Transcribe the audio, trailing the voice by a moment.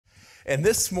And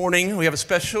this morning, we have a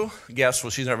special guest.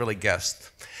 Well, she's not really a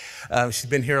guest. She's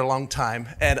been here a long time.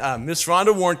 And Miss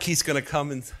Rhonda Warnke is going to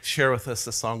come and share with us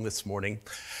a song this morning.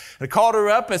 I called her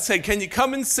up and said, "Can you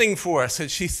come and sing for us?" And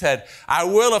she said, "I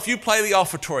will if you play the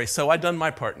offertory." So I've done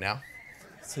my part now.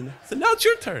 So now it's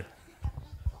your turn.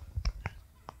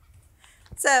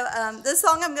 So this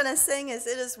song I'm going to sing is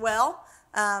 "It Is Well."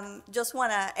 Just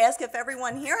want to ask if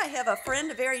everyone here, I have a friend,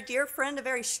 a very dear friend, a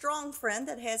very strong friend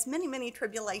that has many, many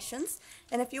tribulations.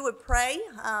 And if you would pray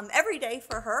every day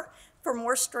for her, for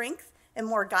more strength and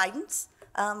more guidance.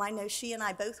 I know she and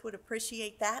I both would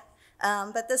appreciate that.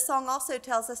 But this song also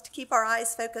tells us to keep our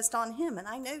eyes focused on him, and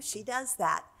I know she does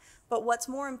that. But what's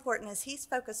more important is he's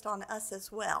focused on us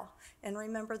as well. And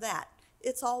remember that,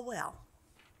 it's all well.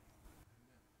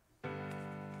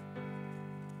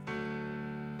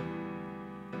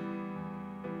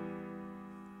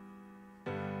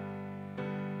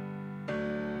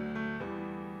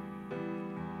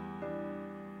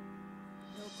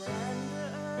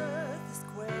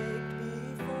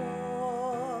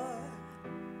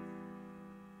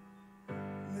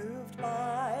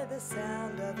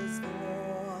 Sound of his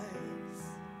voice,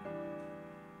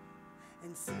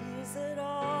 and seas that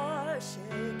are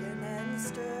shaken and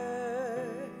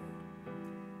stirred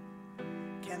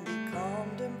can be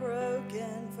calmed and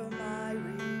broken for my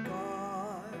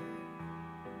regard.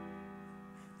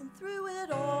 And through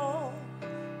it all,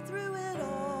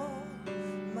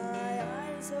 my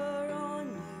eyes are on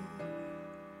you.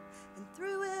 And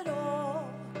through it all,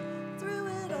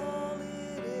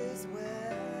 it is well.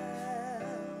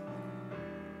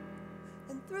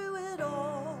 Through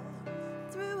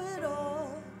it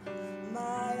all,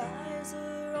 my eyes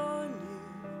are on you,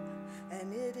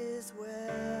 and it is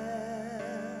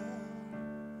well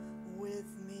with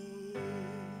me.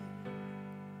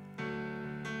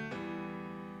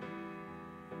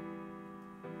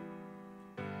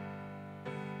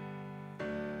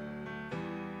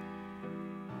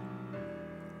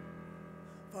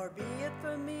 Far be it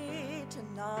for me to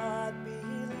not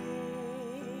believe,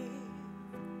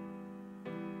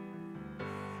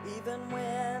 even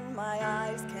when my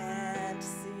eyes can't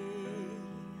see,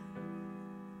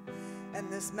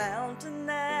 and this mountain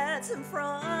that's in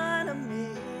front of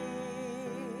me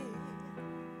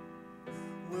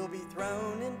will be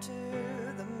thrown into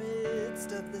the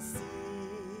midst of the sea.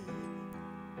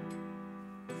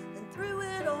 And through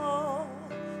it all,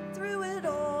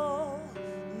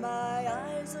 my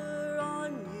eyes are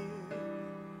on you.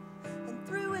 And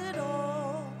through it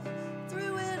all,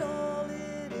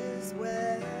 it is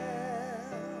well.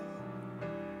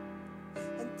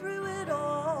 And through it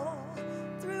all,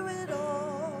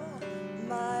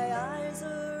 my eyes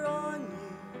are on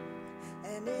you,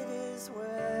 and it is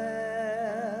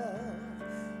well,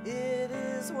 it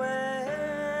is well.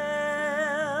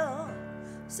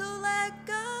 So let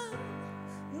go,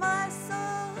 my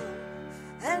soul,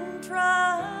 and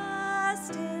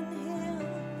trust in him.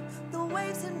 The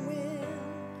waves and wind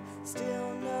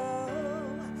still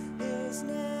know his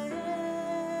name.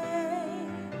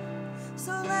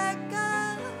 So let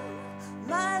go,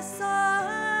 my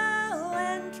soul,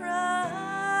 and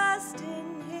trust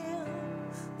in him.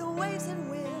 The waves and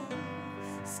wind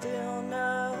still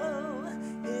know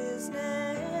his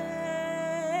name.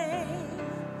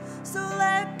 So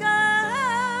let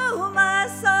go, my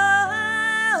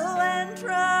soul, and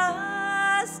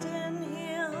trust in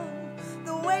him.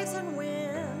 The waves and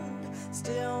wind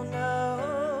still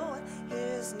know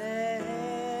his name.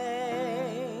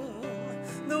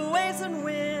 The waves and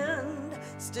wind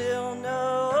still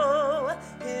know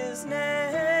his name.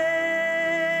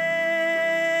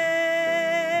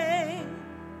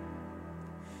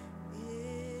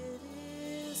 It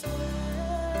is well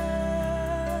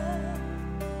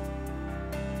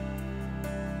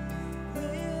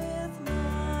with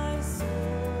my soul.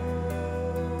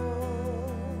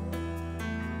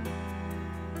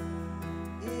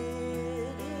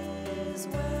 It is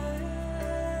well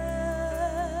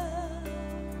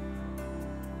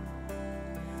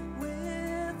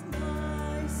with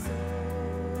my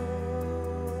soul.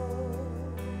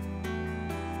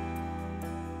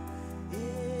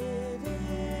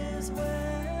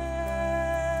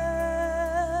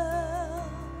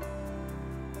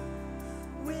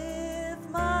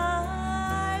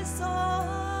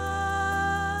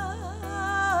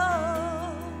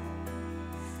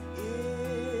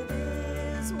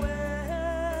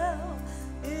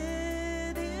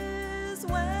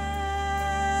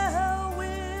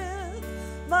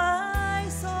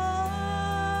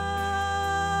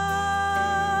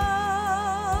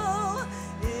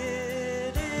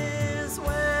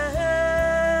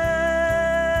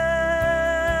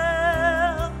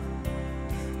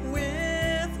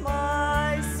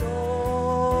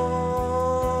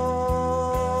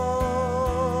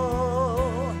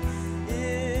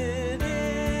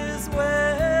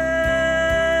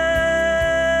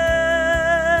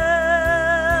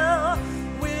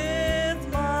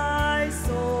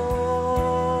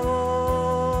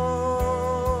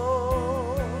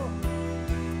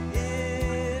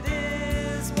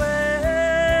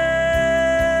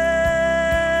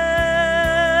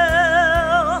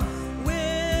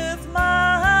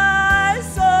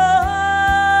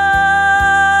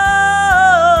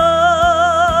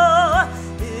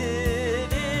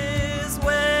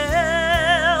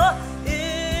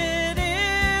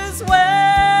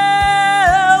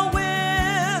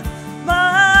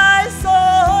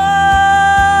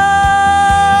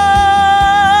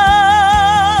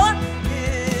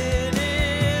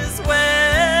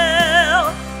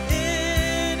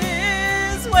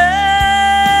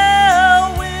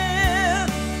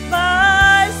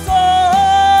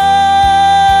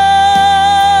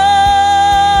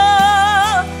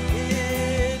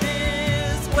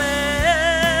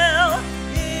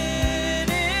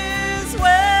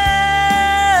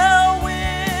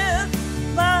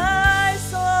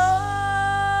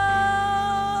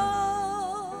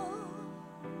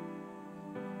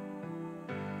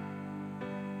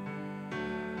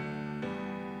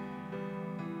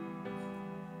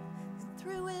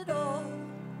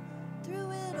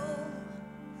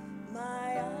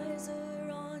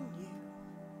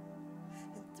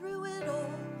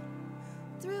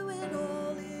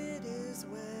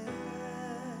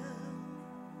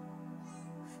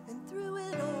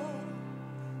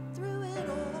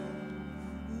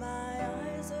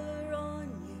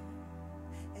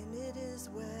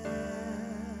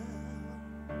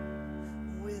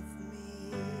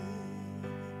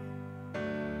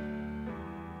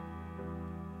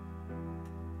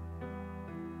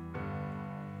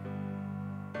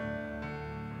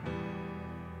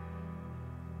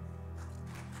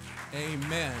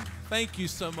 Amen. Thank you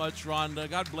so much, Rhonda.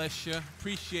 God bless you.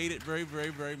 Appreciate it very, very,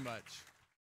 very much.